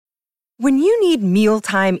When you need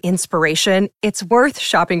mealtime inspiration, it's worth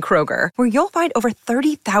shopping Kroger, where you'll find over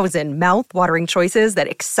 30,000 mouth-watering choices that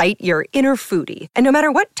excite your inner foodie. And no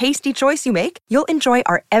matter what tasty choice you make, you'll enjoy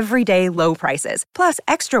our everyday low prices, plus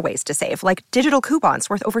extra ways to save, like digital coupons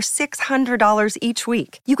worth over $600 each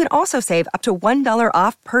week. You can also save up to $1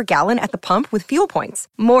 off per gallon at the pump with fuel points.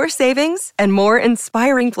 More savings and more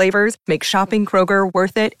inspiring flavors make shopping Kroger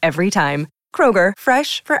worth it every time. Kroger,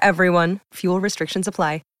 fresh for everyone. Fuel restrictions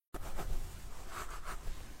apply.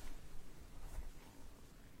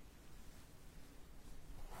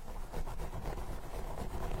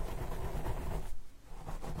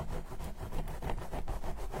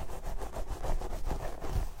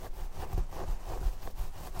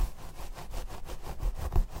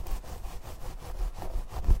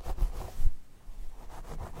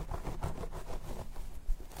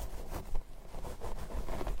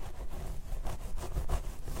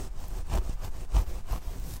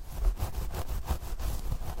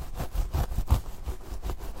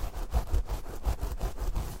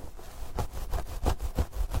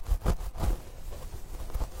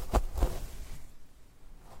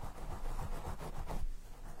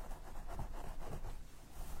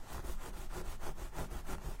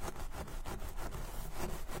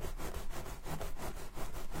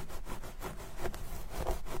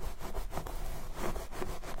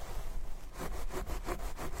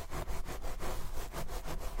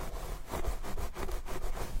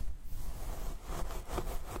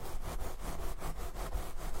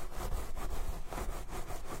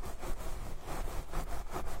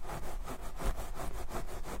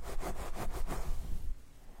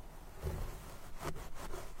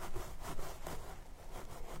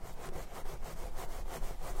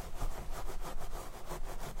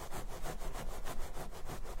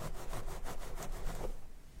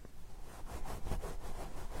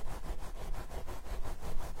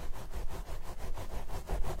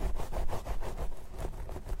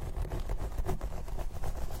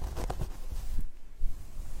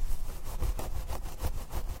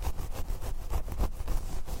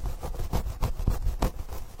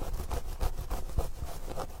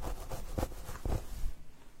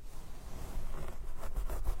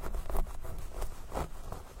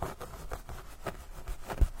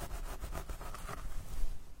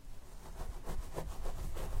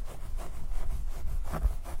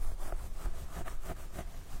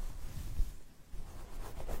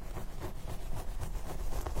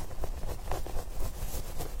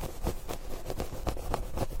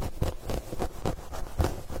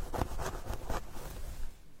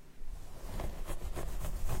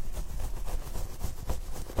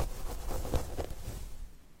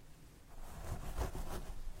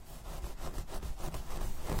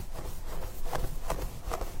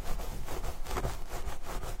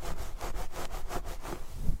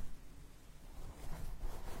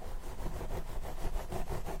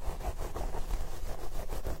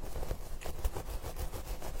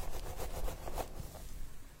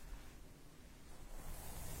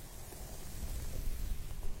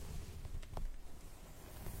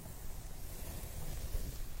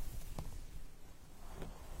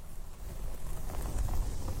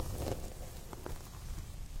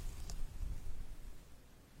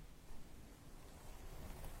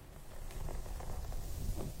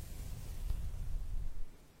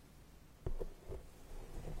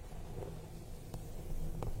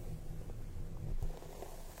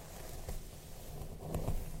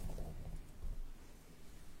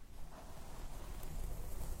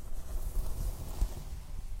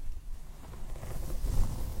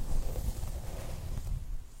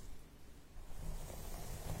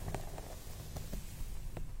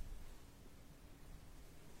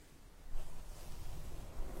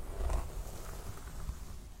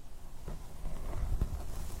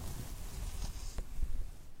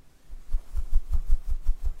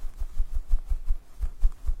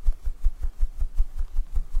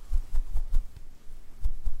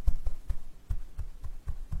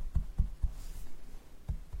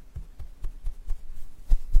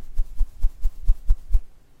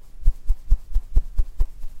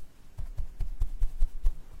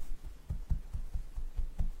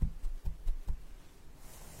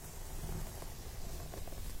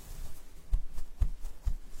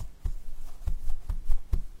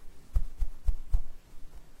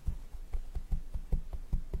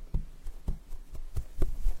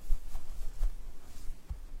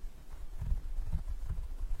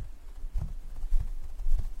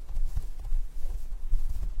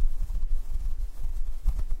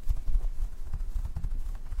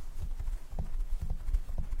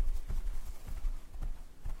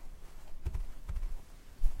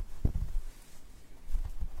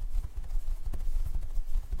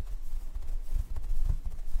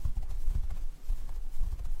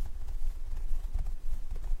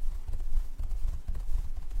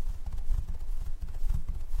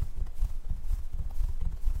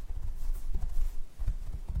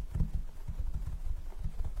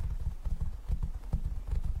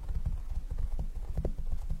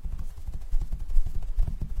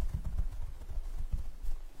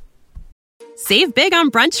 Save big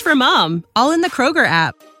on brunch for mom, all in the Kroger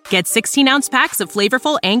app. Get 16-ounce packs of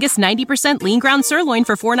flavorful Angus 90% lean ground sirloin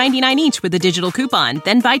for $4.99 each with a digital coupon.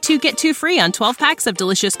 Then buy 2, get 2 free on 12 packs of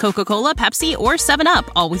delicious Coca-Cola, Pepsi, or 7-Up,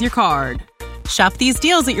 all with your card. Shop these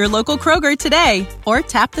deals at your local Kroger today, or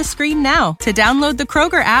tap the screen now to download the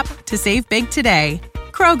Kroger app to save big today.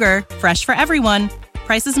 Kroger, fresh for everyone.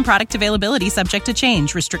 Prices and product availability subject to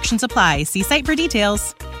change. Restrictions apply. See site for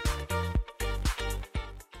details.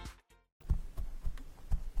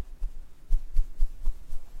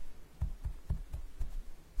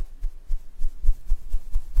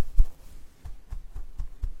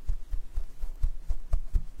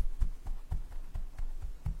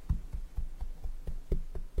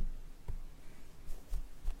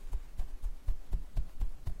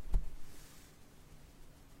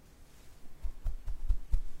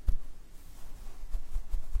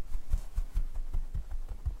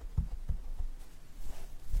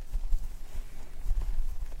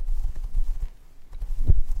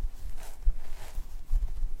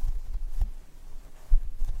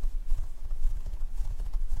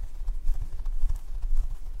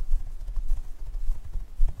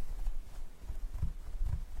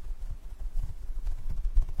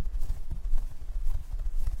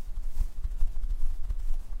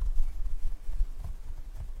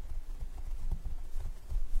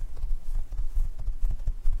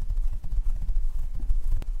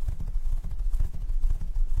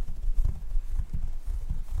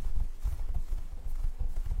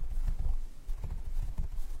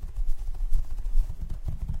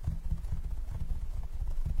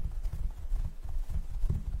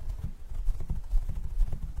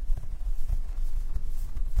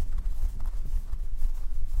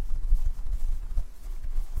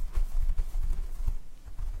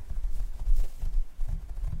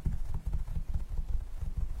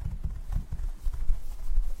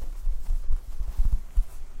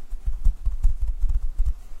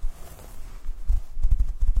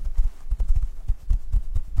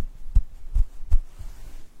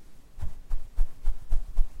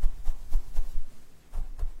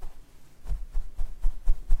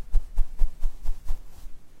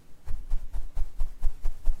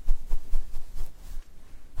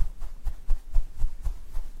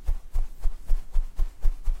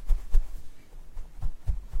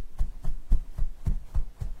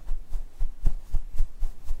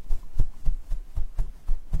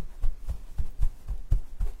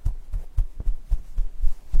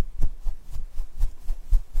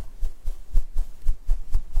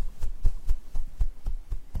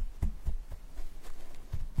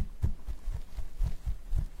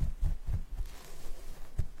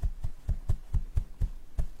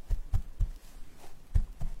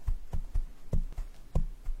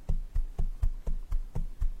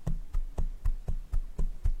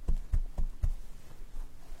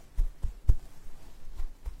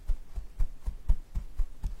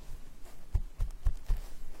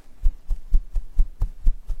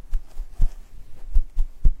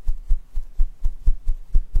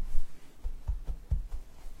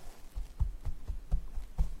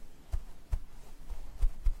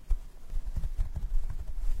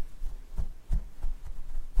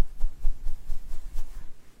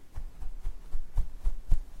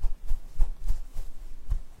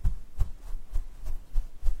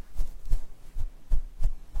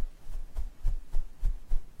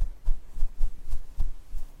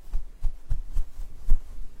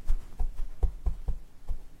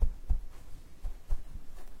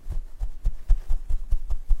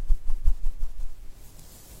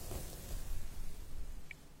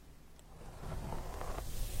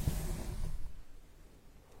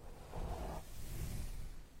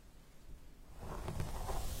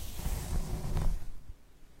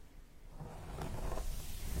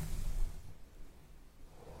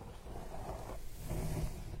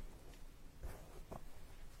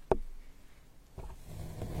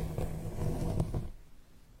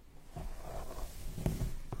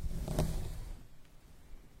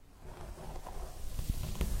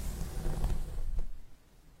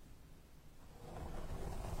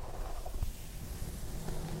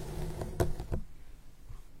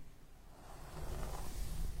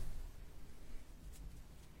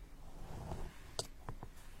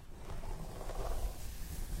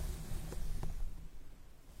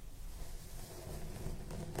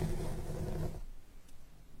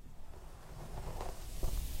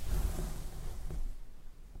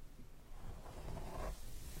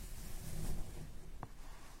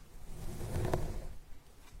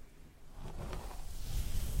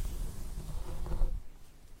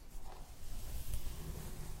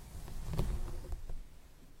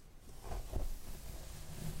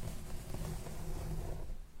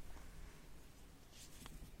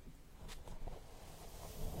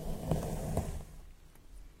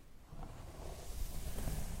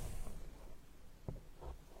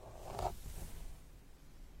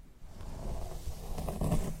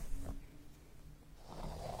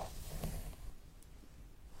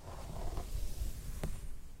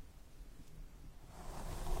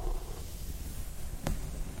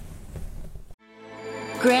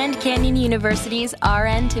 Grand Canyon University's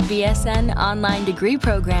RN to BSN online degree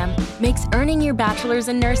program makes earning your bachelor's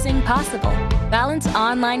in nursing possible. Balance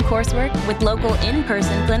online coursework with local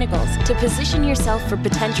in-person clinicals to position yourself for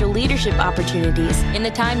potential leadership opportunities in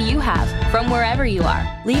the time you have from wherever you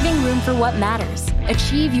are, leaving room for what matters.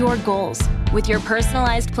 Achieve your goals with your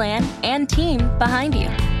personalized plan and team behind you.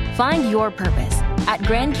 Find your purpose at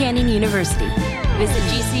Grand Canyon University. Visit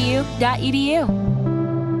gcu.edu.